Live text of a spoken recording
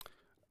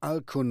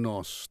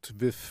Alkonost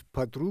with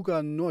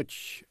Padruga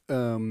Noć.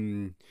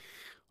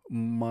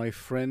 My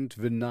friend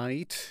the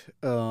night.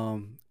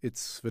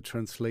 It's the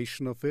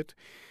translation of it.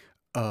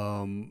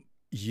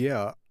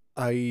 Yeah,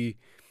 I.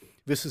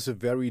 This is a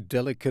very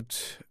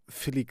delicate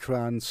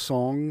filigrane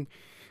song,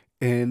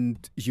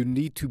 and you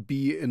need to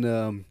be in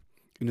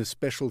a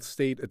special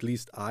state. At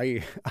least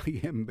I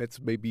I am. That's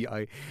maybe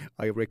I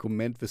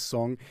recommend the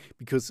song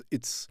because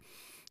it's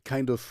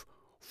kind of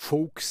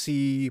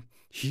folksy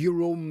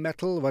hero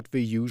metal what they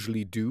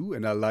usually do,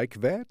 and I like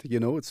that.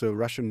 It's a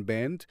Russian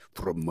band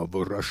from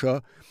Mother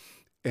Russia,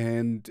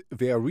 and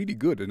they are really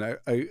good. And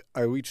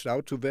I reached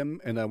out to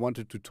them and I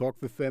wanted to talk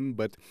with them,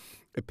 but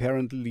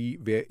apparently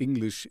their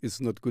English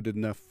is not good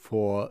enough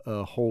for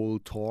a whole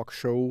talk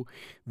show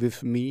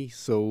with me.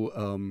 So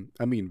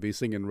I mean, they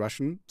sing in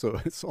Russian,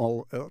 so it's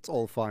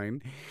all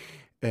fine,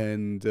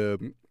 and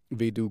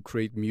they do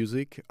great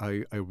music.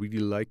 I really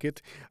like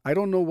it. I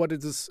don't know what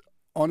it is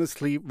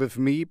honestly with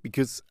me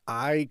because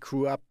I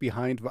grew up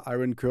behind the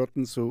Iron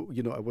Curtain, so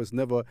I was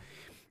never.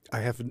 I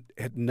have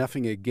had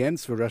nothing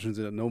against the Russians,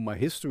 and I know my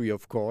history,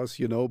 of course,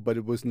 but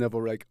it was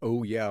never like,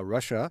 oh yeah,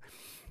 Russia.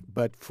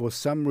 But for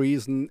some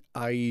reason,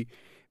 the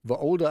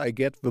older I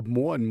get, the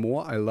more and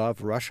more I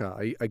love Russia.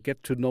 I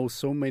get to know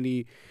so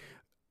many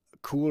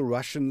cool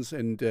Russians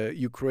and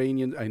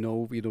Ukrainians. I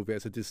know,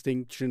 there's a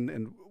distinction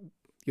and,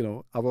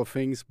 other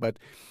things. But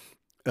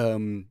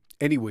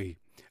anyway,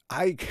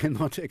 I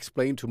cannot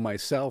explain to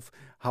myself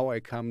how I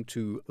come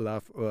to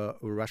love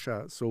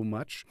Russia so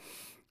much.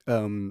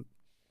 Um,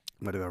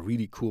 but there are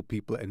really cool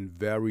people and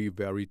very,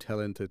 very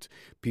talented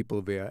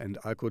people there. And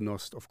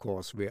Alkonost, of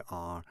course, they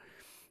are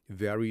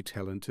very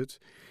talented.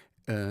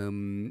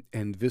 And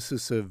this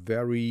is a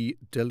very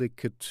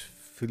delicate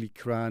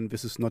filigrane.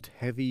 This is not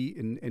heavy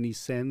in any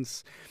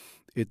sense.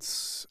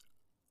 It's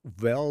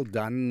well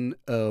done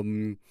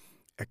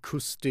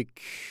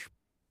acoustic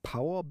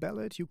power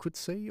ballad, you could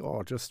say,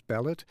 or just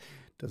ballad.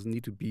 Doesn't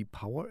need to be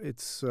power.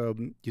 It's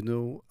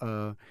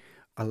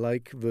I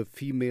like the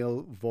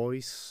female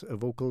voice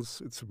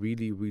vocals. It's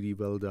really, really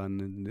well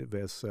done, and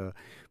there's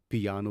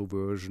piano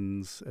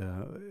versions.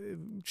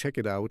 Check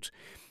it out.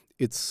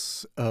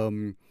 It's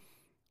a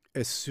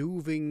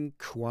soothing,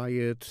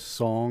 quiet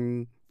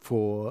song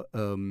for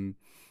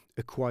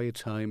a quiet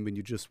time when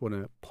you just want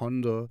to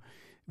ponder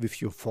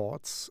with your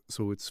thoughts.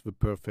 So it's the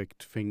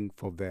perfect thing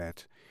for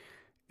that.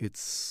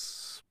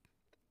 It's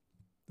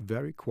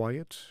very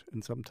quiet,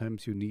 and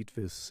sometimes you need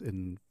this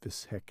in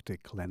this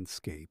hectic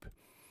landscape.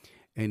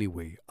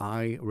 Anyway,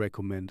 I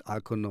recommend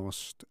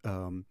Alkonost,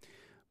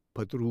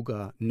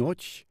 Padruga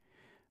Noć.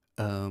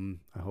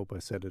 I hope I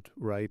said it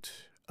right.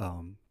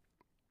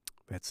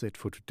 That's it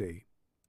for today.